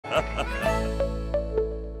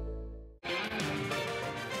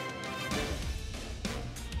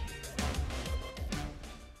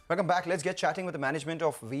Welcome back. Let's get chatting with the management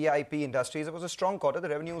of VIP Industries. It was a strong quarter. The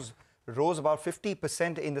revenues rose about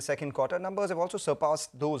 50% in the second quarter. Numbers have also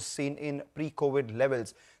surpassed those seen in pre-COVID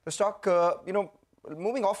levels. The stock,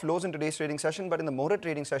 moving off lows in today's trading session, but in the motor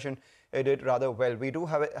trading session, it did rather well. We do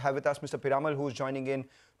have with us Mr. Piramal, who's joining in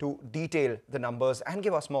to detail the numbers and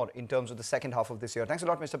give us more in terms of the second half of this year. Thanks a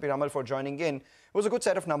lot, Mr. Piramal, for joining in. It was a good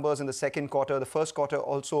set of numbers in the second quarter. The first quarter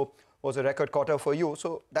also was a record quarter for you.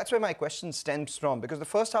 So that's where my question stems from, because the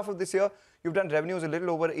first half of this year, you've done revenues a little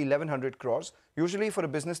over 1,100 crores. Usually for a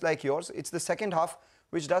business like yours, it's the second half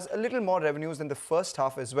which does a little more revenues than the first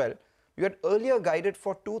half as well. You had earlier guided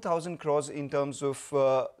for 2,000 crores in terms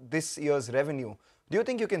of this year's revenue. Do you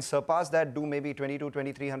think you can surpass that, do maybe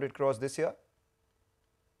 2,300 crores this year?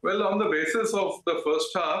 Well, on the basis of the first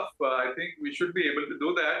half, I think we should be able to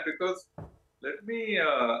do that, because let me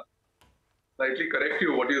slightly correct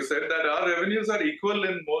you what you said, that our revenues are equal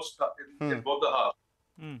in both the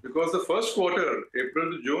halves. Because the first quarter,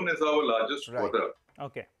 April to June, is our largest quarter.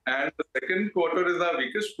 Okay. And the second quarter is our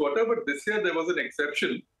weakest quarter, but this year there was an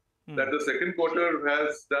exception that the second quarter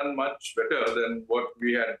has done much better than what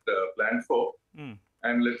we had planned for.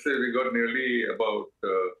 And let's say we got nearly about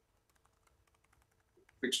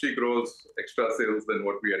 60 crores extra sales than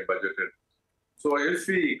what we had budgeted. So if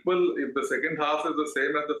the second half is the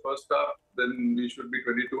same as the first half, then we should be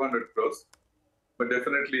 2,200 crores. But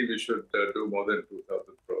definitely we should do more than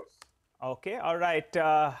 2,000 crores. Okay, all right.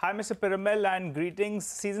 Hi, Mr. Piramal, and greetings,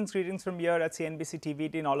 season's greetings from here at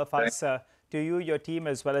CNBC-TV18, all of us, to you, your team,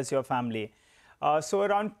 as well as your family. So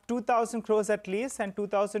around 2,000 crores at least, and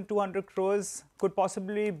 2,200 crores could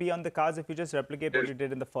possibly be on the cards if you just replicate what you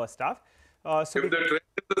did in the first half. So if the trend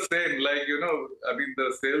is the same, I mean,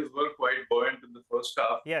 the sales were quite buoyant in the first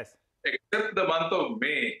half. Yes. Except the month of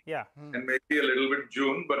May. Yeah. And maybe a little bit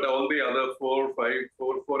June, but all the other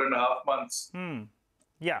 4.5 months.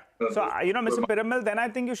 Yeah. So, Mr. Piramal, then I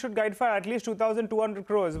think you should guide for at least 2,200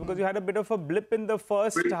 crores because you had a bit of a blip in the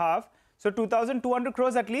first half. So 2,200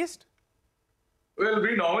 crores at least? Well,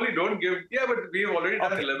 we normally don't give, but we have already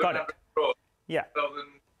done 1,100 crores. Yeah.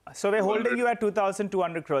 So we're holding you at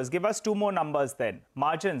 2,200 crores. Give us two more numbers then.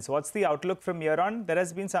 Margins, what's the outlook from here on? There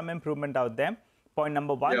has been some improvement out there. Point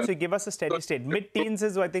number one. Yeah. So you give us a steady state. Mid-teens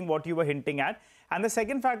is, I think, what you were hinting at. And the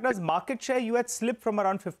second factor is market share. You had slipped from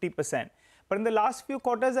around 50%. But in the last few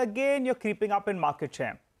quarters, again, you're creeping up in market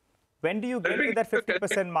share. When do you get to that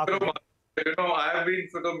 50% market? I have been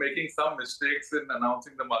sort of making some mistakes in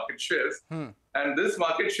announcing the market shares. And this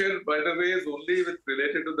market share, by the way, is only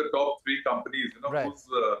related to the top 3 companies, whose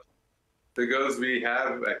figures we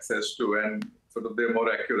have access to, and sort of they're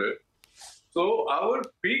more accurate. So our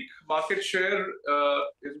peak market share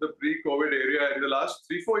in the pre-COVID area in the last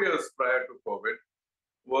 3-4 years prior to COVID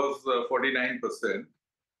was 49%.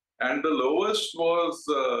 And the lowest was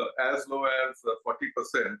as low as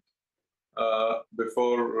 40%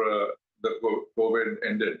 before the COVID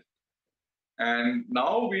ended. And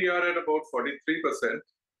now we are at about 43%.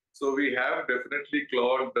 So we have definitely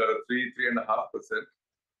clawed 3.5%.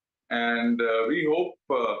 And we hope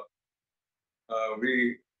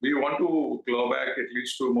we want to claw back at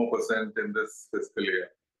least 2% more in this fiscal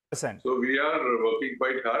year. So we are working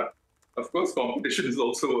quite hard. Of course, competition is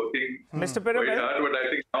also working Mr. Piramal, quite hard, but I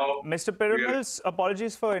think now... Mr. Piramal's,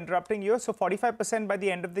 apologies for interrupting you. So 45% by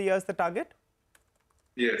the end of the year is the target?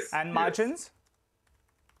 Yes. And margins?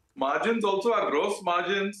 Margins also, our gross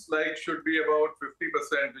margins should be about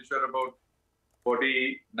 50%, which are about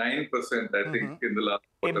 49%, I think, in the last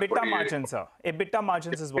quarter. EBITDA margins, sir. EBITDA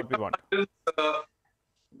margins is what we want.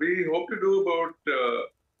 We hope to do about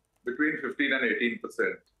between 15 and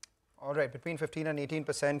 18%. All right, between 15 and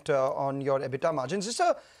 18% on your EBITDA margins. Just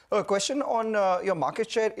a question on your market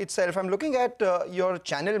share itself. I'm looking at your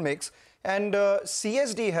channel mix, and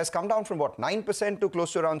CSD has come down from what, 9% to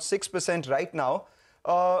close to around 6% right now.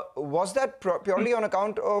 Was that purely on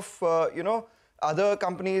account of, other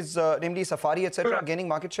companies, namely Safari, etc., gaining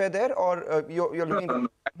market share there, or you're looking...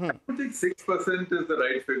 I don't think 6% is the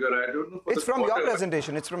right figure. I don't know. It's from your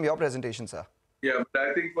presentation. It's from your presentation, sir. Yeah, but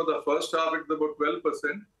I think for the first half, it's about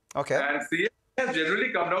 12%. Okay. And CSD has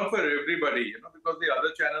generally come down for everybody, because the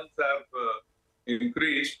other channels have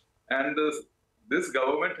increased, and this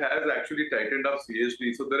government has actually tightened up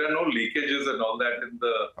CSD. So there are no leakages and all that in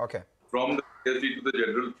the from the CSD to the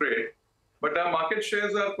general trade. But our market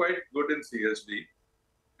shares are quite good in CSD.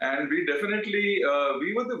 And we definitely,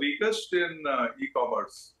 we were the weakest in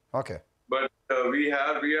e-commerce. Okay. But we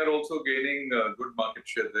are also gaining good market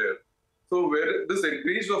share there. So where this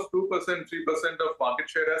increase of 2%, 3% of market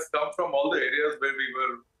share has come from all the areas where we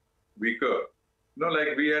were weaker.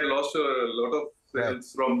 We had lost a lot of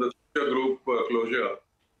sales from the group closure.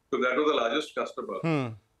 So that was the largest customer.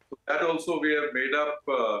 So that also we have made up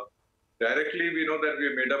directly. We know that we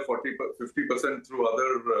have made up 50% through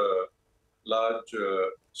other large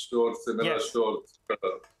stores, similar stores.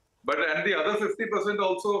 And the other 50%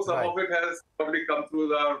 also, some of it has probably come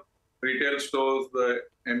through our retail stores, the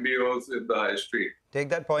MBOs in the high street. Take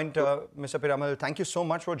that point, Mr. Piramal. Thank you so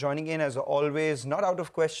much for joining in, as always. Not out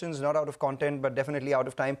of questions, not out of content, but definitely out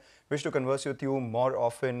of time. Wish to converse with you more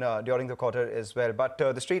often during the quarter as well. But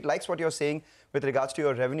the street likes what you're saying with regards to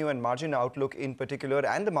your revenue and margin outlook in particular,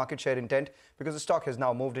 and the market share intent, because the stock has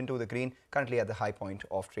now moved into the green, currently at the high point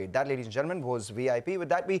of trade. That, ladies and gentlemen, was VIP. With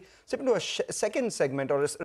that, we step into a second segment, or a